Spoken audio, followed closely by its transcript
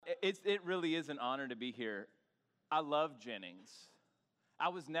It really is an honor to be here. I love Jennings. I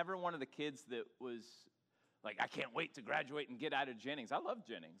was never one of the kids that was like, I can't wait to graduate and get out of Jennings. I love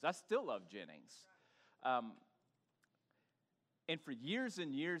Jennings. I still love Jennings. And for years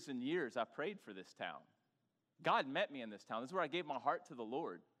and years and years, I prayed for this town. God met me in this town. This is where I gave my heart to the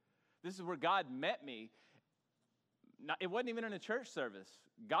Lord. This is where God met me. It wasn't even in a church service.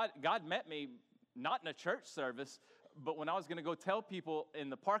 God met me not in a church service, but when I was going to go tell people in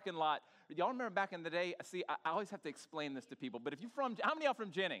the parking lot. Y'all remember back in the day? See, I always have to explain this to people. But if you're how many of y'all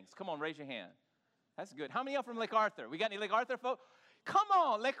from Jennings? Come on, raise your hand. That's good. How many of y'all from Lake Arthur? We got any Lake Arthur folk? Come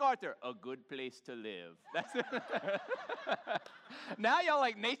on, Lake Arthur. A good place to live. That's it. Now y'all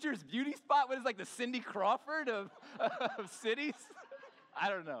like nature's beauty spot? What is like the Cindy Crawford of cities? I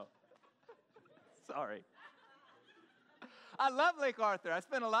don't know. Sorry. I love Lake Arthur. I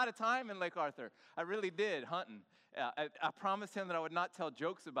spent a lot of time in Lake Arthur. I really did, hunting. I promised him that I would not tell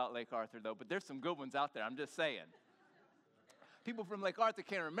jokes about Lake Arthur, though, but there's some good ones out there. I'm just saying. People from Lake Arthur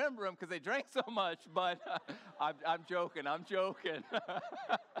can't remember them because they drank so much, but I'm joking. I'm joking.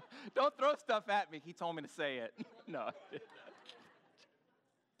 Don't throw stuff at me. He told me to say it. No.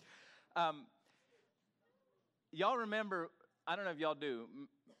 Y'all remember, I don't know if y'all do,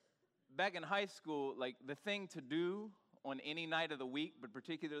 back in high school, like the thing to do on any night of the week, but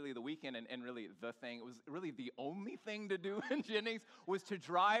particularly the weekend, and really the thing, it was really the only thing to do in Jennings was to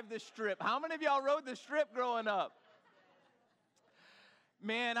drive the Strip. How many of y'all rode the Strip growing up?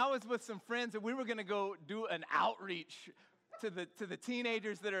 Man, I was with some friends, and we were going to go do an outreach to the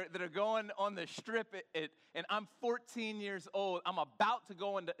teenagers that are going on the Strip, and I'm 14 years old. I'm about to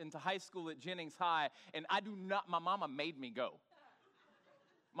go into high school at Jennings High, and my mama made me go.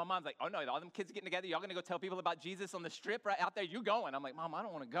 My mom's like, oh, no, all them kids getting together, y'all going to go tell people about Jesus on the Strip right out there? You going? I'm like, Mom, I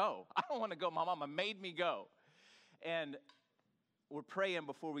don't want to go. I don't want to go. My mama made me go. And we're praying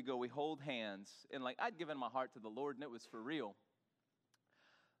before we go. We hold hands, and like I'd given my heart to the Lord, and it was for real.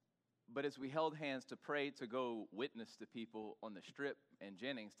 But as we held hands to pray to go witness to people on the Strip and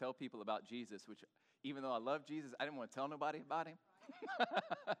Jennings, tell people about Jesus, which even though I love Jesus, I didn't want to tell nobody about him.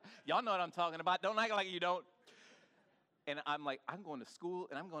 Y'all know what I'm talking about. Don't act like you don't. And I'm like, I'm going to school,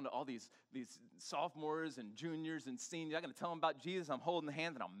 and I'm going to all these sophomores and juniors and seniors. I'm going to tell them about Jesus. I'm holding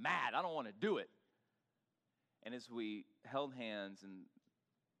hands, and I'm mad. I don't want to do it. And as we held hands and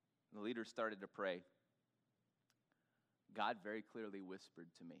the leaders started to pray, God very clearly whispered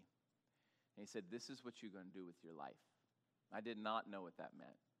to me. And he said, this is what you're going to do with your life. I did not know what that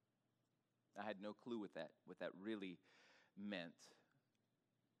meant. I had no clue what that really meant.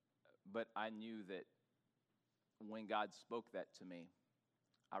 But I knew that when God spoke that to me,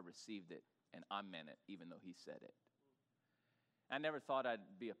 I received it, and I meant it, even though he said it. I never thought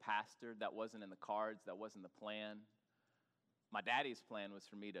I'd be a pastor. That wasn't in the cards. That wasn't the plan. My daddy's plan was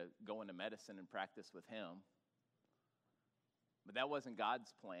for me to go into medicine and practice with him. But that wasn't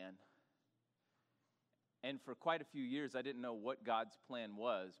God's plan. And for quite a few years, I didn't know what God's plan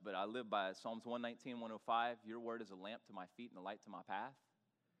was, but I lived by Psalms 119, 105. Your word is a lamp to my feet and a light to my path.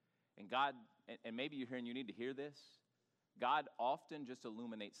 And God, and maybe you're here and you need to hear this, God often just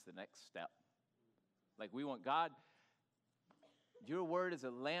illuminates the next step. Like we want God, your word is a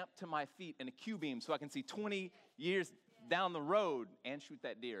lamp to my feet and a Q-beam so I can see 20 years down the road and shoot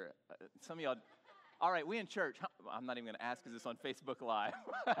that deer. Some of y'all, all right, we in church. I'm not even going to ask because it's on Facebook Live.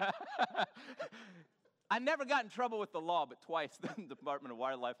 I never got in trouble with the law, but twice the Department of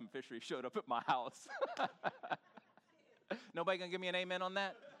Wildlife and Fisheries showed up at my house. Nobody going to give me an amen on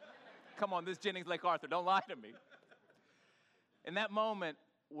that? Come on, this is Jennings Lake Arthur. Don't lie to me. In that moment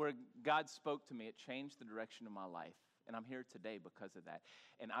where God spoke to me, it changed the direction of my life. And I'm here today because of that.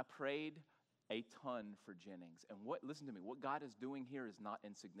 And I prayed a ton for Jennings. And listen to me, what God is doing here is not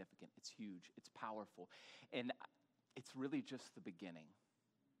insignificant. It's huge. It's powerful. And it's really just the beginning.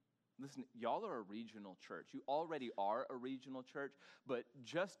 Listen, y'all are a regional church. You already are a regional church, but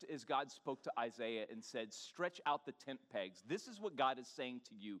just as God spoke to Isaiah and said, stretch out the tent pegs, this is what God is saying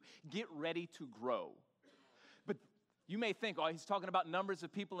to you. Get ready to grow. But you may think, oh, he's talking about numbers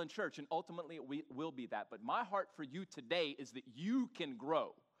of people in church, and ultimately it will be that. But my heart for you today is that you can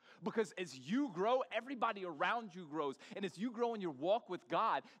grow. Because as you grow, everybody around you grows. And as you grow in your walk with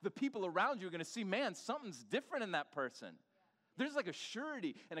God, the people around you are going to see, man, something's different in that person. There's like a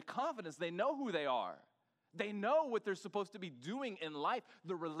surety and a confidence. They know who they are. They know what they're supposed to be doing in life.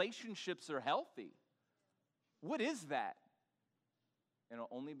 The relationships are healthy. What is that? And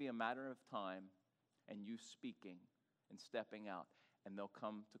it'll only be a matter of time and you speaking and stepping out, and they'll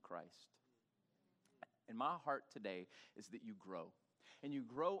come to Christ. And my heart today is that you grow. and you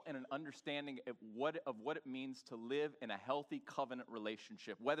grow in an understanding of what it means to live in a healthy covenant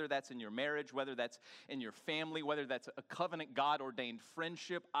relationship, whether that's in your marriage, whether that's in your family, whether that's a covenant God-ordained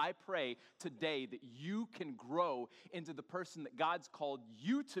friendship. I pray today that you can grow into the person that God's called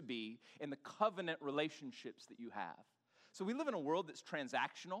you to be in the covenant relationships that you have. So we live in a world that's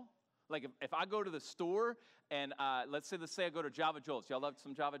transactional. Like if I go to the store and let's say I go to Java Jolts. Y'all love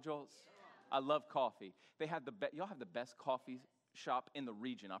some Java Jolts? I love coffee. Y'all have the best coffee shop in the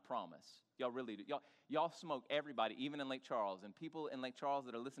region, I promise. Y'all really do. Y'all smoke everybody, even in Lake Charles. And people in Lake Charles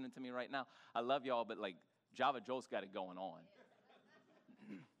that are listening to me right now, I love y'all, but like Java Jolts got it going on.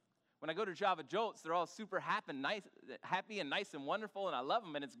 When I go to Java Jolts, they're all super happy and nice and wonderful, and I love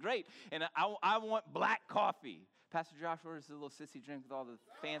them, and it's great. And I want black coffee. Pastor Joshua is a little sissy drink with all the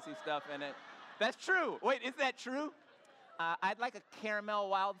fancy stuff in it. That's true. Wait, is that true? I'd like a caramel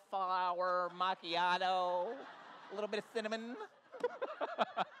wildflower macchiato, a little bit of cinnamon.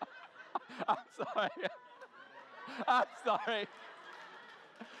 I'm sorry.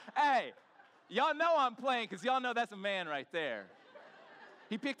 Hey, y'all know I'm playing because y'all know that's a man right there.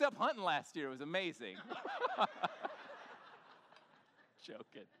 He picked up hunting last year. It was amazing.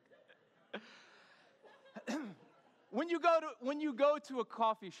 Joking. When you go to a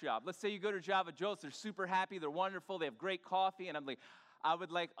coffee shop, let's say you go to Java Jolts, they're super happy, they're wonderful, they have great coffee, and I'm like, I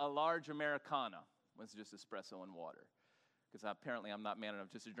would like a large Americano. It's just espresso and water. Because apparently I'm not man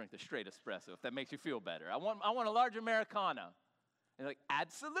enough just to drink the straight espresso, if that makes you feel better. I want a large Americano. And they're like,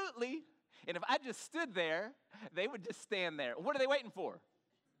 absolutely. And if I just stood there, they would just stand there. What are they waiting for?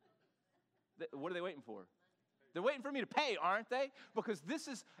 What are they waiting for? They're waiting for me to pay, aren't they? Because this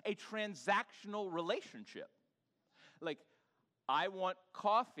is a transactional relationship. Like, I want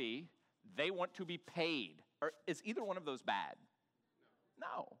coffee, they want to be paid. Or is either one of those bad?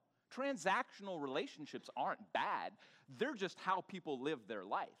 No. Transactional relationships aren't bad. They're just how people live their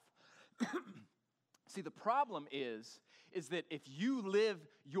life. See, the problem is that if you live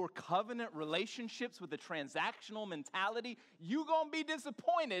your covenant relationships with a transactional mentality, you're going to be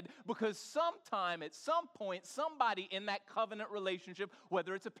disappointed because sometime, at some point, somebody in that covenant relationship,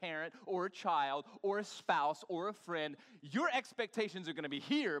 whether it's a parent or a child or a spouse or a friend, your expectations are going to be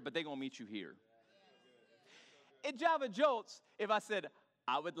here, but they're going to meet you here. At Java Jolts, if I said,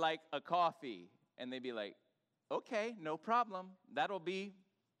 I would like a coffee, and they'd be like, okay, no problem. That'll be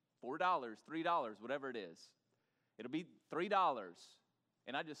 $4, $3, whatever it is. It'll be $3.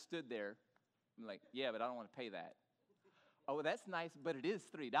 And I just stood there. I'm like, yeah, but I don't want to pay that. Oh, well, that's nice, but it is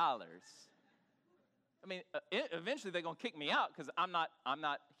 $3. I mean, eventually they're going to kick me out because I'm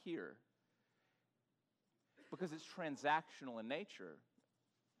not here. Because it's transactional in nature.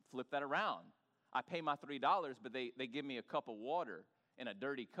 Flip that around. I pay my $3, but they give me a cup of water in a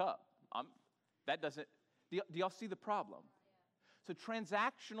dirty cup. Do y'all see the problem? So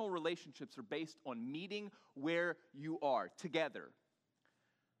transactional relationships are based on meeting where you are together.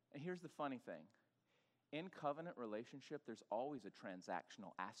 And here's the funny thing. In covenant relationship, there's always a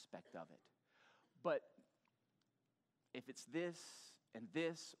transactional aspect of it. But if it's this and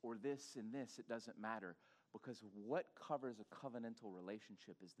this or this and this, it doesn't matter. Because what covers a covenantal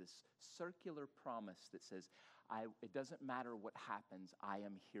relationship is this circular promise that says, it doesn't matter what happens, I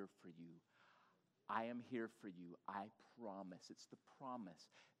am here for you. I am here for you. I promise. It's the promise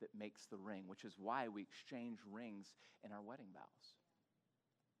that makes the ring, which is why we exchange rings in our wedding vows.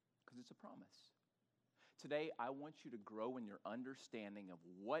 Because it's a promise. Today, I want you to grow in your understanding of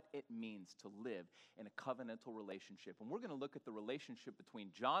what it means to live in a covenantal relationship. And we're going to look at the relationship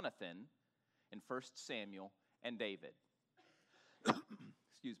between Jonathan in 1 Samuel and David.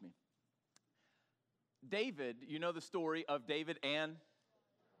 Excuse me. David, you know the story of David and...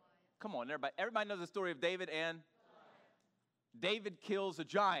 Come on, everybody. Everybody knows the story of David and... David kills a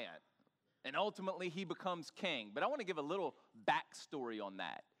giant, and ultimately he becomes king. But I want to give a little backstory on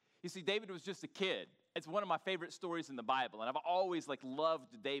that. You see, David was just a kid. It's one of my favorite stories in the Bible, and I've always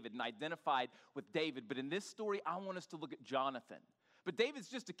loved David and identified with David. But in this story, I want us to look at Jonathan. But David's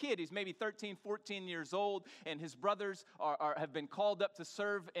just a kid. He's maybe 13, 14 years old, and his brothers have been called up to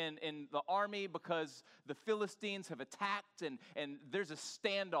serve in the army because the Philistines have attacked, and there's a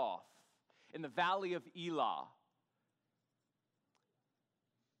standoff in the valley of Elah.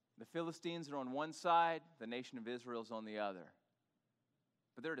 The Philistines are on one side, the nation of Israel is on the other.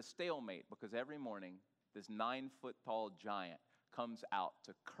 But they're at a stalemate because every morning this 9-foot-tall giant comes out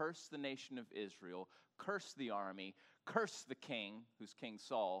to curse the nation of Israel, curse the army, curse the king, who's King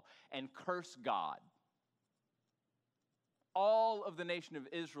Saul, and curse God. All of the nation of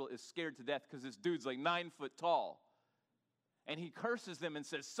Israel is scared to death because this dude's like 9 foot tall. And he curses them and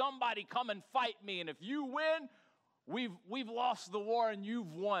says, somebody come and fight me, and if you win, We've lost the war and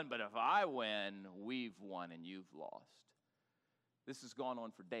you've won, but if I win, we've won and you've lost. This has gone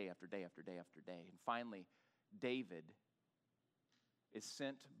on for day after day after day after day. And finally, David is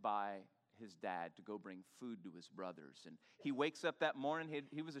sent by his dad to go bring food to his brothers. And he wakes up that morning.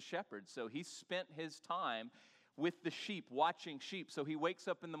 He was a shepherd, so he spent his time with the sheep, watching sheep. So he wakes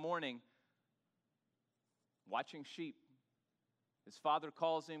up in the morning watching sheep. His father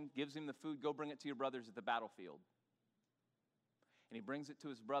calls him, gives him the food, go bring it to your brothers at the battlefield. And he brings it to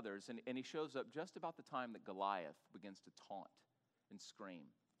his brothers, and he shows up just about the time that Goliath begins to taunt and scream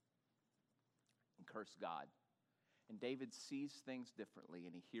and curse God. And David sees things differently,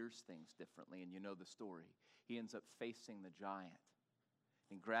 and he hears things differently, and you know the story. He ends up facing the giant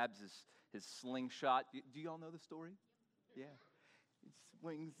and grabs his slingshot. Do you all know the story? Yeah. He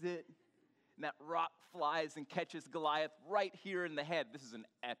swings it, and that rock flies and catches Goliath right here in the head. This is an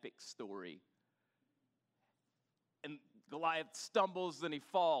epic story. And Goliath stumbles, then he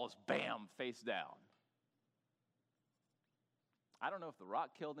falls, bam, face down. I don't know if the rock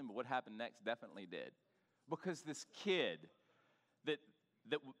killed him, but what happened next definitely did. Because this kid that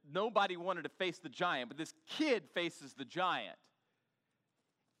nobody wanted to face the giant, but this kid faces the giant,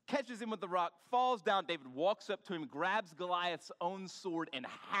 catches him with the rock, falls down. David walks up to him, grabs Goliath's own sword, and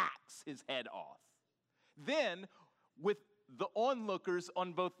hacks his head off. Then, with the onlookers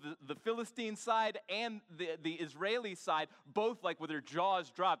on both the Philistine side and the Israeli side, both like with their jaws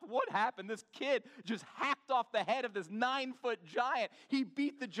dropped. What happened? This kid just hacked off the head of this 9-foot giant. He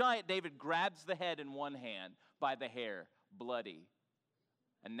beat the giant. David grabs the head in one hand by the hair, bloody,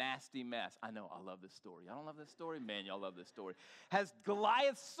 a nasty mess. I know, I love this story. I don't love this story? Man, y'all love this story. Has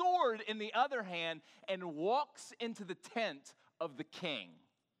Goliath's sword in the other hand and walks into the tent of the king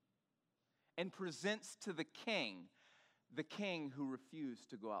and presents to the king who refused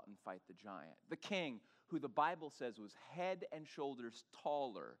to go out and fight the giant. The king who the Bible says was head and shoulders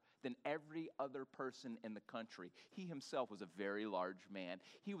taller than every other person in the country. He himself was a very large man.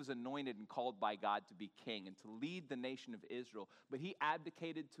 He was anointed and called by God to be king and to lead the nation of Israel. But he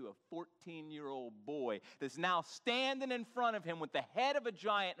abdicated to a 14-year-old boy that's now standing in front of him with the head of a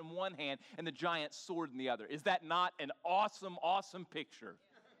giant in one hand and the giant's sword in the other. Is that not an awesome, awesome picture?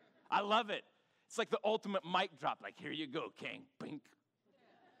 I love it. It's like the ultimate mic drop. Like, here you go, king. Bink.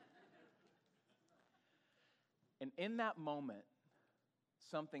 And in that moment,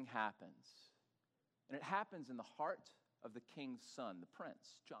 something happens. And it happens in the heart of the king's son, the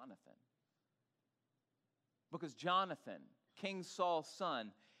prince, Jonathan. Because Jonathan, King Saul's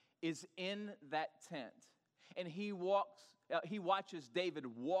son, is in that tent. And he watches David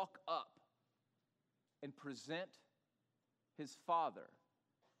walk up and present his father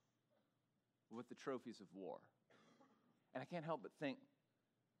with the trophies of war. And I can't help but think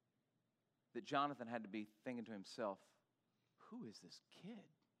that Jonathan had to be thinking to himself, who is this kid?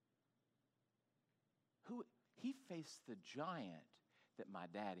 He faced the giant that my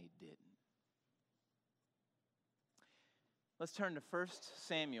daddy didn't. Let's turn to 1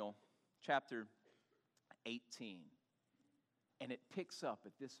 Samuel chapter 18. And it picks up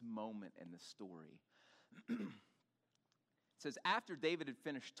at this moment in the story. It says, after David had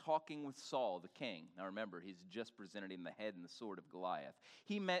finished talking with Saul, the king, now remember, he's just presented him the head and the sword of Goliath,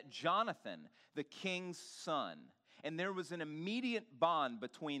 he met Jonathan, the king's son, and there was an immediate bond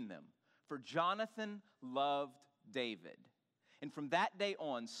between them, for Jonathan loved David. And from that day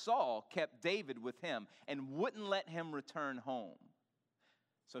on, Saul kept David with him and wouldn't let him return home.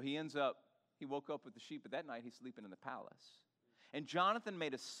 So he woke up with the sheep, but that night he's sleeping in the palace. And Jonathan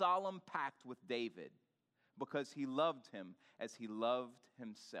made a solemn pact with David, because he loved him as he loved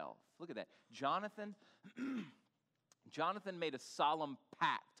himself. Look at that. Jonathan made a solemn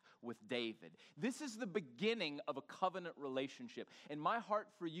pact with David. This is the beginning of a covenant relationship. And my heart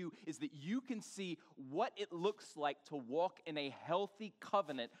for you is that you can see what it looks like to walk in a healthy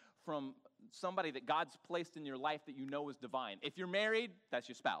covenant from somebody that God's placed in your life that you know is divine. If you're married, that's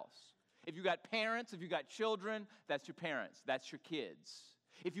your spouse. If you got parents, if you got children, that's your parents, that's your kids.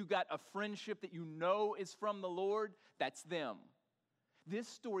 If you got a friendship that you know is from the Lord, that's them. This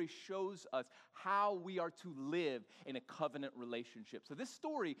story shows us how we are to live in a covenant relationship. So this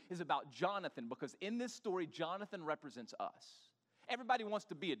story is about Jonathan, because in this story, Jonathan represents us. Everybody wants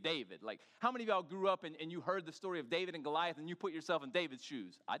to be a David. Like, how many of y'all grew up and you heard the story of David and Goliath and you put yourself in David's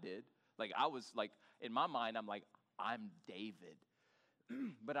shoes? I did. Like, I was like, in my mind, I'm like, I'm David.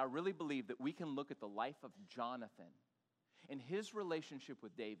 But I really believe that we can look at the life of Jonathan and his relationship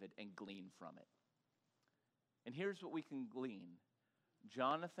with David and glean from it. And here's what we can glean.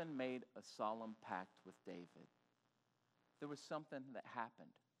 Jonathan made a solemn pact with David. There was something that happened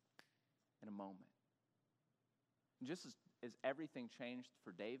in a moment. Just as everything changed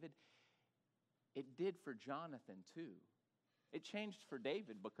for David, it did for Jonathan too. It changed for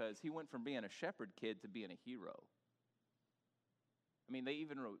David because he went from being a shepherd kid to being a hero. I mean, they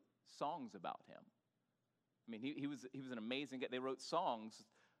even wrote songs about him. I mean, he was an amazing guy. They wrote songs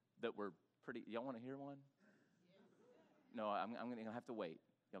that were pretty. Y'all want to hear one? No, I'm going to have to wait.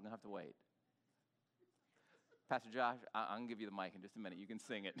 Y'all going to have to wait. Pastor Josh, I'm going to give you the mic in just a minute. You can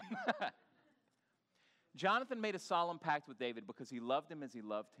sing it. Jonathan made a solemn pact with David because he loved him as he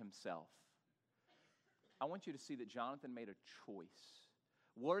loved himself. I want you to see that Jonathan made a choice.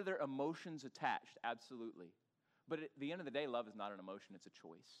 Were there emotions attached? Absolutely. But at the end of the day, love is not an emotion, it's a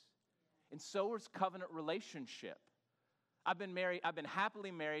choice. And so is covenant relationship. I've been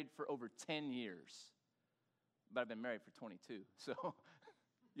happily married for over 10 years. But I've been married for 22. So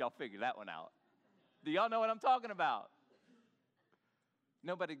y'all figure that one out. Do y'all know what I'm talking about?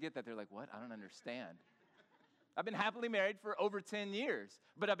 Nobody get that. They're like, what? I don't understand. I've been happily married for over 10 years,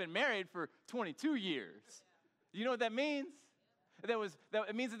 but I've been married for 22 years. You know what that means?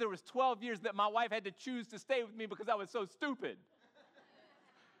 It means that there was 12 years that my wife had to choose to stay with me because I was so stupid.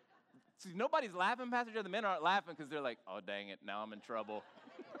 See, nobody's laughing, Pastor Joe. The men aren't laughing because they're like, oh, dang it, now I'm in trouble.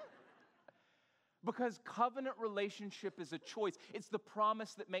 Because covenant relationship is a choice. It's the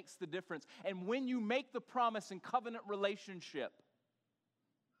promise that makes the difference. And when you make the promise in covenant relationship,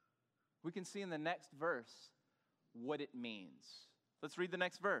 we can see in the next verse what it means. Let's read the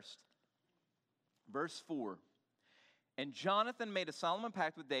next verse. Verse 4. And Jonathan made a solemn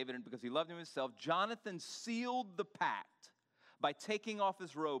pact with David, and because he loved him himself, Jonathan sealed the pact by taking off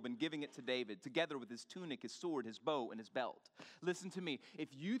his robe and giving it to David, together with his tunic, his sword, his bow, and his belt. Listen to me. If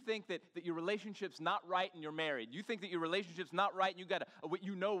you think that your relationship's not right and you're married, you think that your relationship's not right and you got what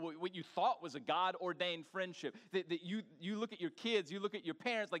you thought was a God-ordained friendship, that you look at your kids, you look at your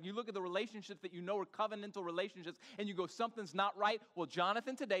parents, like you look at the relationships that you know are covenantal relationships, and you go, something's not right. Well,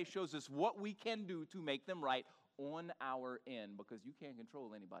 Jonathan today shows us what we can do to make them right on our end, because you can't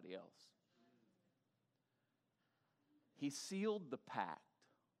control anybody else. He sealed the pact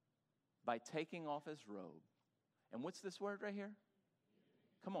by taking off his robe. And what's this word right here?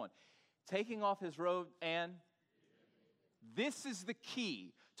 Come on. Taking off his robe, and this is the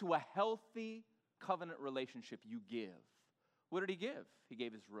key to a healthy covenant relationship. You give. What did he give? He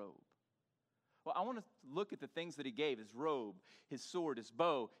gave his robe. Well, I want to look at the things that he gave: his robe, his sword, his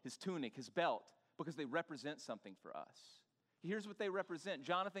bow, his tunic, his belt, because they represent something for us. Here's what they represent.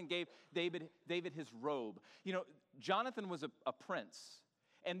 Jonathan gave David his robe. You know, Jonathan was a prince,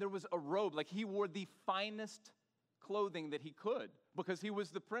 and there was a robe, like he wore the finest clothing that he could because he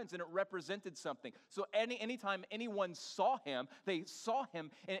was the prince, and it represented something. So anytime anyone saw him, they saw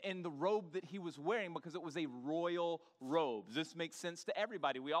him in the robe that he was wearing because it was a royal robe. This makes sense to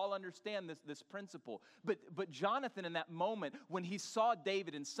everybody. We all understand this principle. But Jonathan, in that moment, when he saw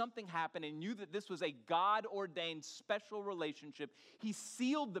David and something happened and knew that this was a God-ordained special relationship, he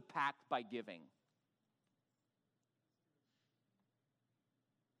sealed the pact by giving.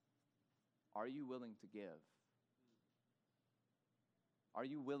 Are you willing to give? Are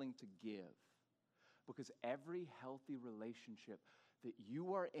you willing to give? Because every healthy relationship that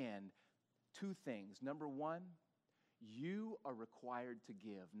you are in, two things. Number one, you are required to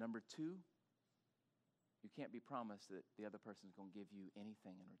give. Number two, you can't be promised that the other person's going to give you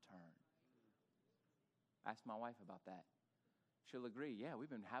anything in return. Ask my wife about that. She'll agree. Yeah, we've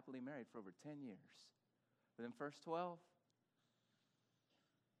been happily married for over 10 years. Within the first 12,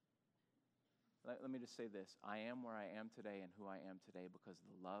 let me just say this. I am where I am today and who I am today because of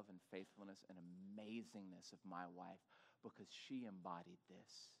the love and faithfulness and amazingness of my wife, because she embodied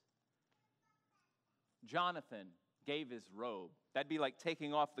this. Jonathan gave his robe. That'd be like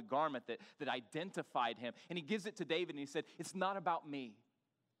taking off the garment that identified him. And he gives it to David and he said, it's not about me.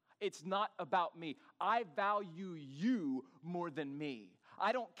 It's not about me. I value you more than me.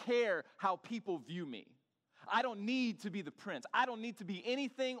 I don't care how people view me. I don't need to be the prince. I don't need to be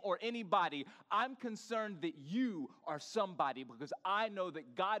anything or anybody. I'm concerned that you are somebody because I know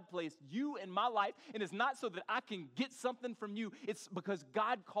that God placed you in my life, and it's not so that I can get something from you. It's because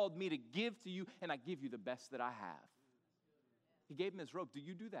God called me to give to you, and I give you the best that I have. He gave him his robe. Do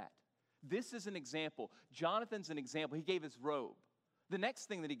you do that? This is an example. Jonathan's an example. He gave his robe. The next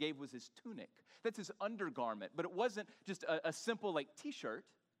thing that he gave was his tunic. That's his undergarment, but it wasn't just a simple like t-shirt.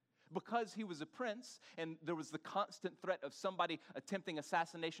 Because he was a prince and there was the constant threat of somebody attempting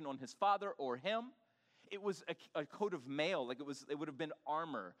assassination on his father or him, it was a coat of mail. Like it would have been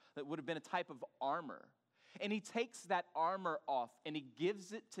armor. It would have been a type of armor. And he takes that armor off and he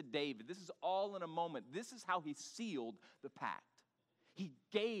gives it to David. This is all in a moment. This is how he sealed the pact. He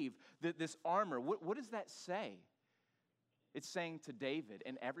gave this armor. What does that say? It's saying to David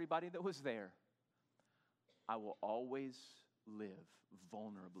and everybody that was there, I will always live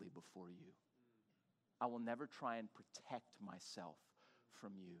vulnerably before you. I will never try and protect myself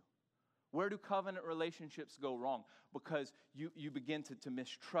from you. Where do covenant relationships go wrong? Because you begin to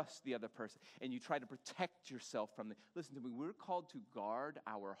mistrust the other person and you try to protect yourself from them. Listen to me, we're called to guard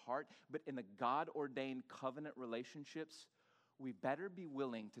our heart, but in the God-ordained covenant relationships, we better be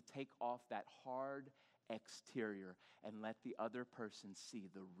willing to take off that hard exterior and let the other person see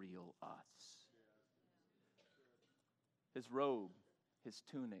the real us. His robe, his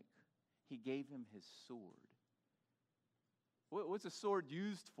tunic, he gave him his sword. What's a sword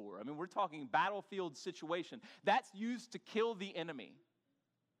used for? I mean, we're talking battlefield situation. That's used to kill the enemy.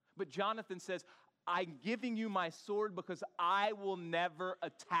 But Jonathan says, I'm giving you my sword because I will never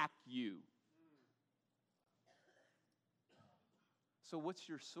attack you. So what's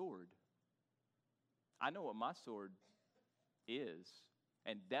your sword? I know what my sword is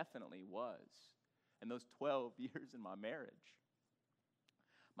and definitely was. In those 12 years in my marriage,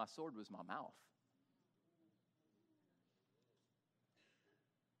 my sword was my mouth.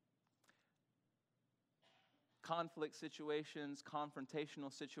 Conflict situations,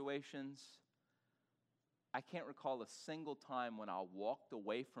 confrontational situations. I can't recall a single time when I walked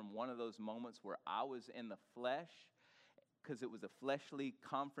away from one of those moments where I was in the flesh, because it was a fleshly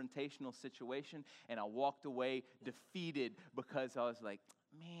confrontational situation, and I walked away defeated because I was like,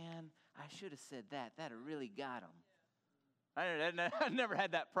 man, I should have said that. That really got him. I never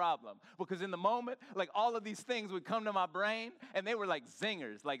had that problem, because in the moment, like, all of these things would come to my brain, and they were like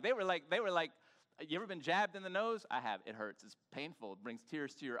zingers. Like they were like, you ever been jabbed in the nose? I have. It hurts. It's painful. It brings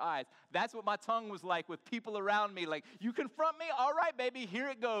tears to your eyes. That's what my tongue was like with people around me. Like, you confront me? All right, baby, here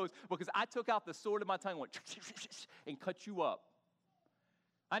it goes. Because I took out the sword of my tongue, went and cut you up.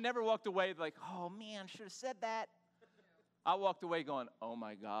 I never walked away like, oh, man, should have said that. I walked away going, oh,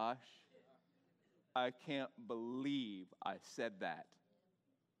 my gosh, I can't believe I said that.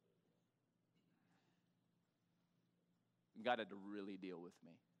 God had to really deal with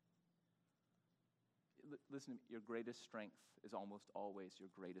me. Listen, your greatest strength is almost always your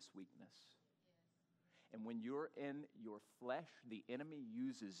greatest weakness. And when you're in your flesh, the enemy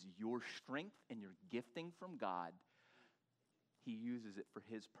uses your strength and your gifting from God. He uses it for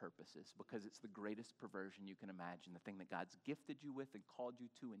his purposes, because it's the greatest perversion you can imagine. The thing that God's gifted you with and called you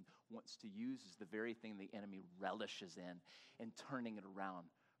to and wants to use is the very thing the enemy relishes in, and turning it around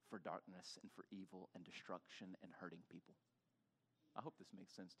for darkness and for evil and destruction and hurting people. I hope this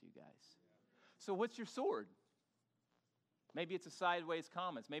makes sense to you guys. So what's your sword? Maybe it's a sideways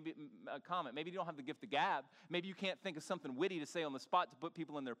comment. Maybe you don't have the gift of gab. Maybe you can't think of something witty to say on the spot to put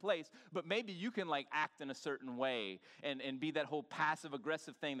people in their place. But maybe you can act in a certain way and be that whole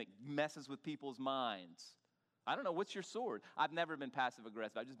passive-aggressive thing that messes with people's minds. I don't know. What's your sword? I've never been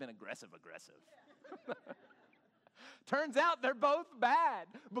passive-aggressive. I've just been aggressive-aggressive. Turns out they're both bad,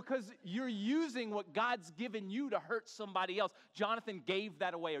 because you're using what God's given you to hurt somebody else. Jonathan gave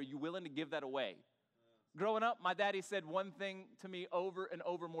that away. Are you willing to give that away? Growing up, my daddy said one thing to me over and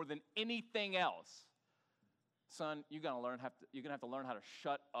over more than anything else. Son, you're going to have to learn how to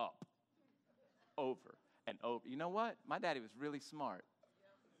shut up over and over. You know what? My daddy was really smart.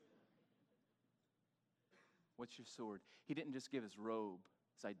 What's your sword? He didn't just give his robe,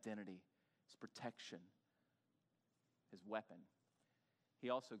 his identity, his protection, his weapon. He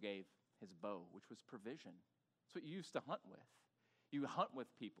also gave his bow, which was provision. It's what you used to hunt with. You hunt with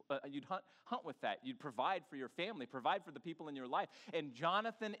people. You'd hunt with that. You'd provide for your family, provide for the people in your life. And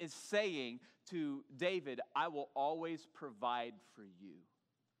Jonathan is saying to David, I will always provide for you.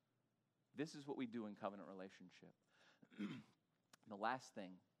 This is what we do in covenant relationship. The last thing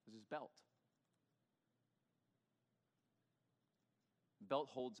was his belt. Belt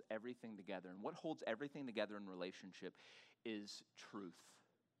holds everything together. And what holds everything together in relationship is truth.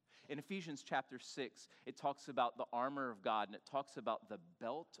 In Ephesians chapter 6, it talks about the armor of God, and it talks about the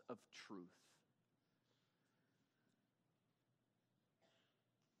belt of truth.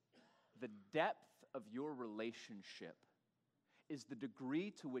 The depth of your relationship is the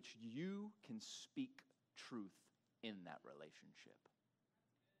degree to which you can speak truth in that relationship.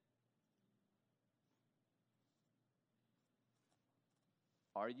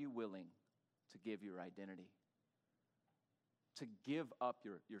 Are you willing to give your identity? To give up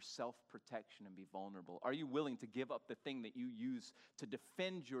your self-protection and be vulnerable? Are you willing to give up the thing that you use to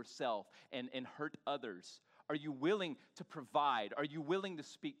defend yourself and hurt others? Are you willing to provide? Are you willing to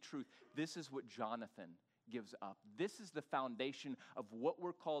speak truth? This is what Jonathan gives up. This is the foundation of what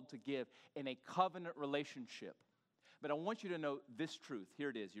we're called to give in a covenant relationship. But I want you to know this truth. Here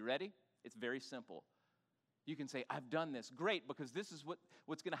it is. You ready? It's very simple. You can say, I've done this. Great, because this is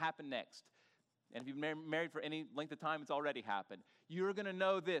what's going to happen next. And if you've been married for any length of time, it's already happened. You're going to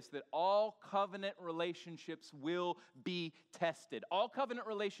know this, that all covenant relationships will be tested. All covenant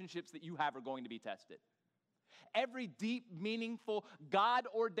relationships that you have are going to be tested. Every deep, meaningful,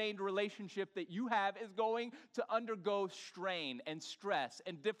 God-ordained relationship that you have is going to undergo strain and stress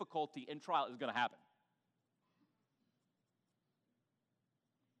and difficulty and trial is going to happen.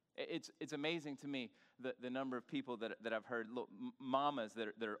 It's amazing to me the number of people that I've heard, mamas that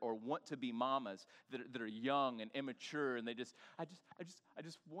are or want to be mamas that are young and immature, and I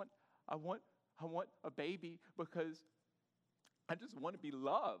want a baby because I just want to be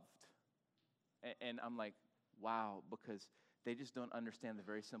loved. And I'm like, wow, because they just don't understand the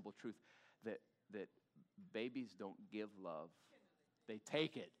very simple truth that babies don't give love. They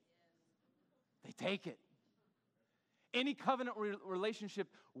take it. They take it. Any covenant relationship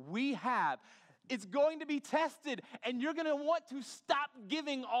we have, it's going to be tested, and you're going to want to stop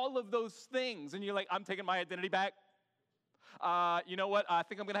giving all of those things. And you're like, I'm taking my identity back. You know what? I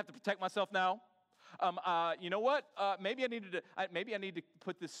think I'm going to have to protect myself now. You know what? Maybe I need to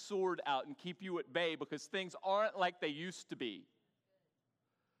put this sword out and keep you at bay because things aren't like they used to be.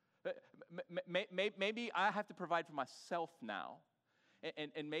 Maybe I have to provide for myself now,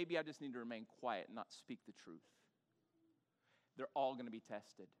 and maybe I just need to remain quiet and not speak the truth. They're all going to be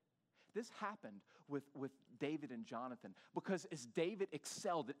tested. This happened with David and Jonathan because as David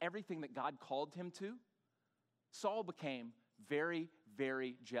excelled at everything that God called him to, Saul became very,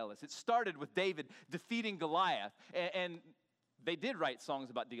 very jealous. It started with David defeating Goliath, and they did write songs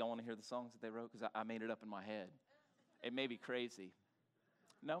about, do y'all want to hear the songs that they wrote? Because I made it up in my head. It may be crazy.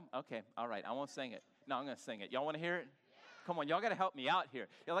 No? Okay, all right, I won't sing it. No, I'm going to sing it. Y'all want to hear it? Come on, y'all got to help me out here.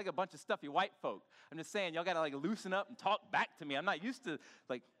 You're like a bunch of stuffy white folk. I'm just saying, y'all got to loosen up and talk back to me. I'm not used to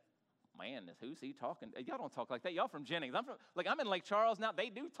man, who's he talking? Y'all don't talk like that. Y'all from Jennings. I'm in Lake Charles now. They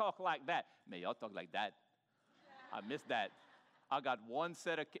do talk like that. Man, y'all talk like that. I missed that. I got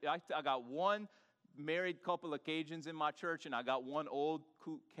one married couple of Cajuns in my church, and I got one old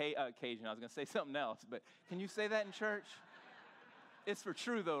Cajun. I was going to say something else, but can you say that in church? It's for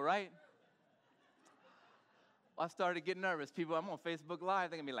true, though, right? I started getting nervous. People, I'm on Facebook Live.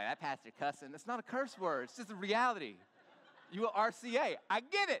 They're going to be like, that pastor cussing. It's not a curse word. It's just a reality. You are RCA. I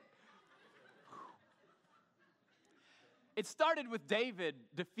get it. It started with David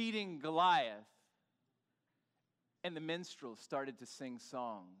defeating Goliath. And the minstrels started to sing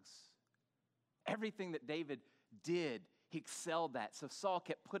songs. Everything that David did, he excelled at. So Saul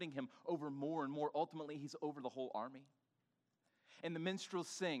kept putting him over more and more. Ultimately, he's over the whole army. And the minstrels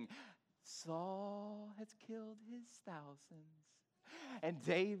sing, Saul has killed his thousands, and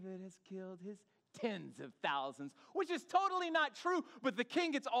David has killed his tens of thousands, which is totally not true. But the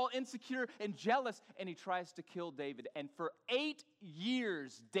king gets all insecure and jealous, and he tries to kill David. And for 8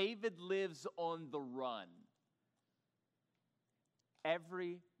 years, David lives on the run.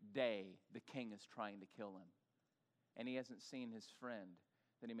 Every day, the king is trying to kill him. And he hasn't seen his friend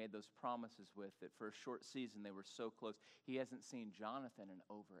that he made those promises with, that for a short season they were so close. He hasn't seen Jonathan in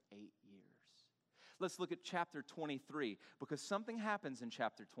over 8 years. Let's look at chapter 23, because something happens in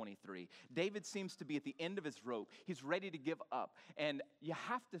chapter 23. David seems to be at the end of his rope. He's ready to give up. And you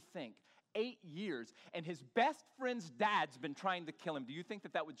have to think, 8 years, and his best friend's dad's been trying to kill him. Do you think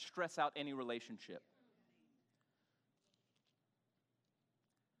that would stress out any relationship?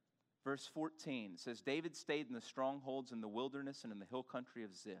 Verse 14 says, David stayed in the strongholds in the wilderness and in the hill country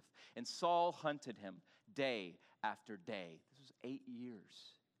of Ziph. And Saul hunted him day after day. This was 8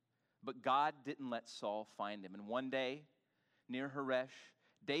 years. But God didn't let Saul find him. And one day, near Horesh,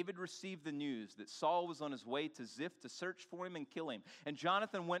 David received the news that Saul was on his way to Ziph to search for him and kill him. And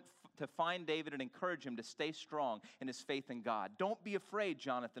Jonathan went to find David and encourage him to stay strong in his faith in God. Don't be afraid,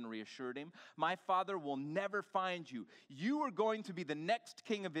 Jonathan reassured him. My father will never find you. You are going to be the next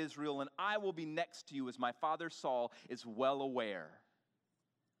king of Israel, and I will be next to you, as my father Saul is well aware.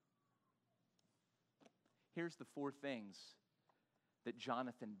 Here's the 4 things that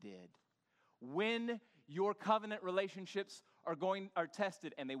Jonathan did. When your covenant relationships are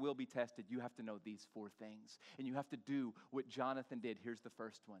tested, and they will be tested, you have to know these 4 things. And you have to do what Jonathan did. Here's the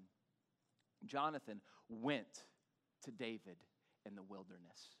first one. Jonathan went to David in the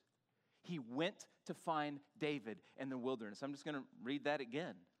wilderness. He went to find David in the wilderness. I'm just going to read that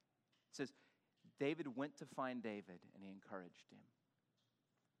again. It says, David went to find David, and he encouraged him.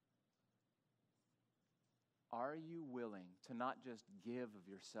 Are you willing to not just give of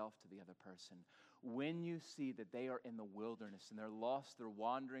yourself to the other person when you see that they are in the wilderness and they're lost, they're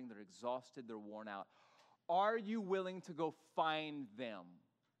wandering, they're exhausted, they're worn out? Are you willing to go find them?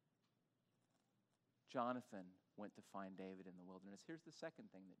 Jonathan went to find David in the wilderness. Here's the second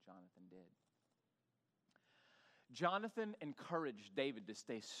thing that Jonathan did. Jonathan encouraged David to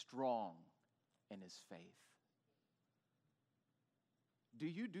stay strong in his faith. Do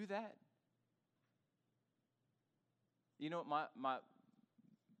you do that? You know,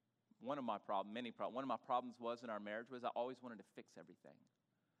 one of my problems was in our marriage was I always wanted to fix everything.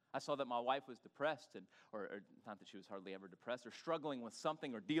 I saw that my wife was depressed, or not that she was hardly ever depressed, or struggling with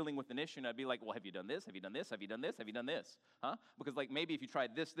something or dealing with an issue, and I'd be like, well, have you done this? Have you done this? Have you done this? Have you done this? Huh? Because like maybe if you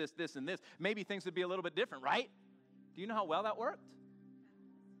tried this, and this, maybe things would be a little bit different, right? Do you know how well that worked?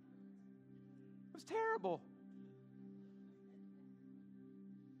 It was terrible.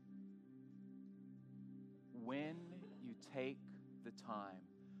 When you take the time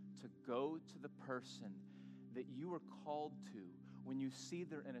to go to the person that you are called to, when you see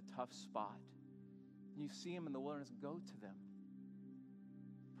they're in a tough spot, you see them in the wilderness, go to them.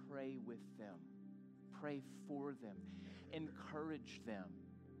 Pray with them. Pray for them. Encourage them.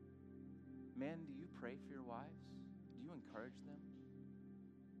 Men, do you pray for your wives? Do you encourage them?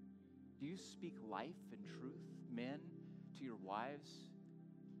 Do you speak life and truth, men, to your wives?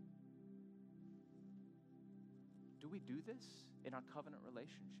 Do we do this in our covenant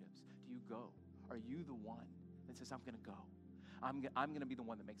relationships? Do you go? Are you the one that says, I'm going to go? I'm going to be the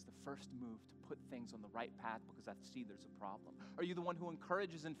one that makes the first move to put things on the right path because I see there's a problem? Are you the one who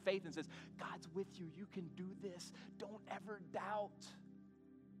encourages in faith and says, God's with you, you can do this, don't ever doubt?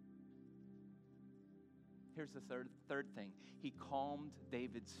 Here's the third thing. He calmed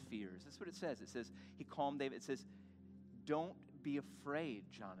David's fears. That's what it says. It says, he calmed David. It says, don't be afraid,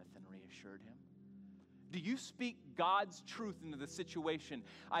 Jonathan reassured him. Do you speak God's truth into the situation?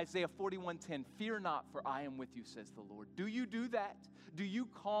 Isaiah 41:10, fear not, for I am with you, says the Lord. Do you do that? Do you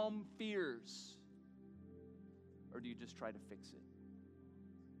calm fears? Or do you just try to fix it?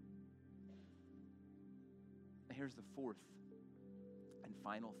 And here's the fourth and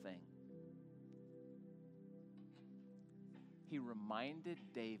final thing. He reminded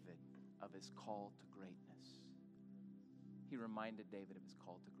David of his call to greatness. He reminded David of his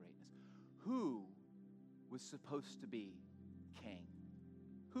call to greatness. Who was supposed to be king?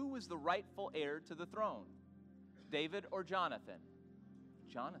 Who was the rightful heir to the throne? David or Jonathan?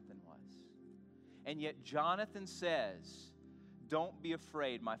 Jonathan was. And yet Jonathan says, don't be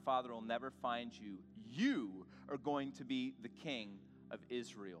afraid, my father will never find you. You are going to be the king of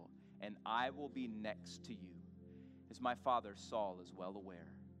Israel, and I will be next to you, as my father Saul is well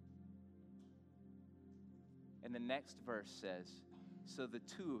aware. And the next verse says, so the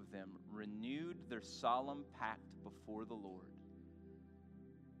two of them renewed their solemn pact before the Lord.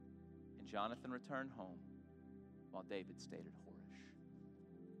 And Jonathan returned home while David stayed at Horish.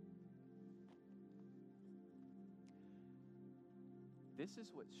 This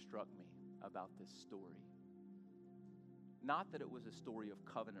is what struck me about this story. Not that it was a story of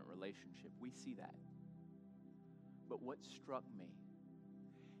covenant relationship. We see that. But what struck me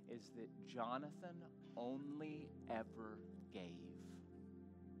is that Jonathan only ever gave.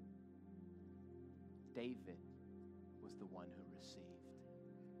 David was the one who received.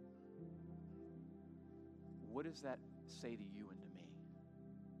 What does that say to you and to me?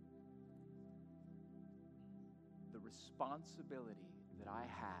 The responsibility that I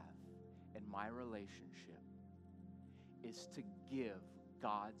have in my relationship is to give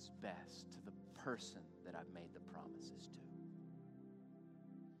God's best to the person that I've made the promises to.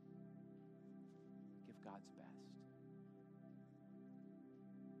 Give God's best.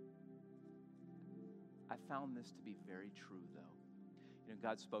 I found this to be very true, though. You know,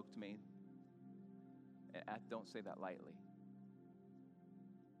 God spoke to me, and I don't say that lightly,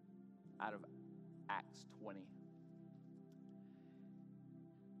 out of Acts 20.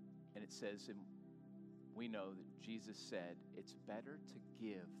 And it says, and we know that Jesus said, it's better to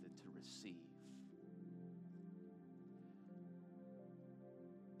give than to receive.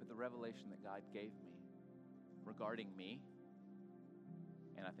 But the revelation that God gave me regarding me,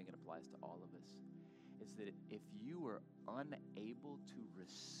 and I think it applies to all of us, is that if you are unable to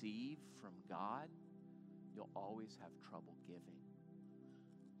receive from God, you'll always have trouble giving.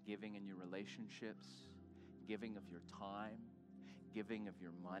 Giving in your relationships, giving of your time, giving of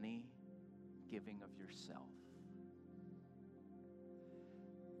your money, giving of yourself.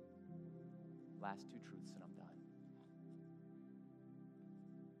 Last two truths and I'm done.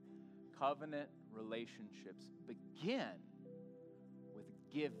 Covenant relationships begin with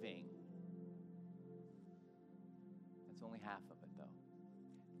giving. That's only half of it, though.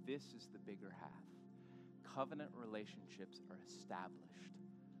 This is the bigger half. Covenant relationships are established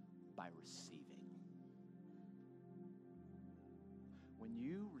by receiving. When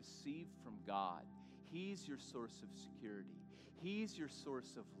you receive from God, He's your source of security. He's your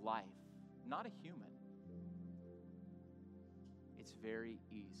source of life, not a human. It's very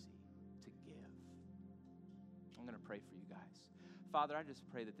easy to give. I'm going to pray for you guys. Father, I just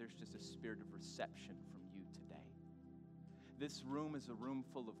pray that there's just a spirit of reception from you today. This room is a room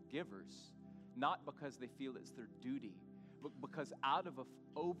full of givers, not because they feel it's their duty, but because out of an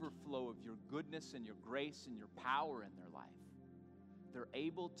overflow of your goodness and your grace and your power in their life, they're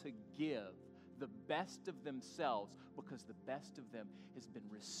able to give the best of themselves because the best of them has been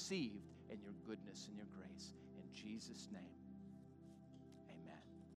received in your goodness and your grace. In Jesus' name.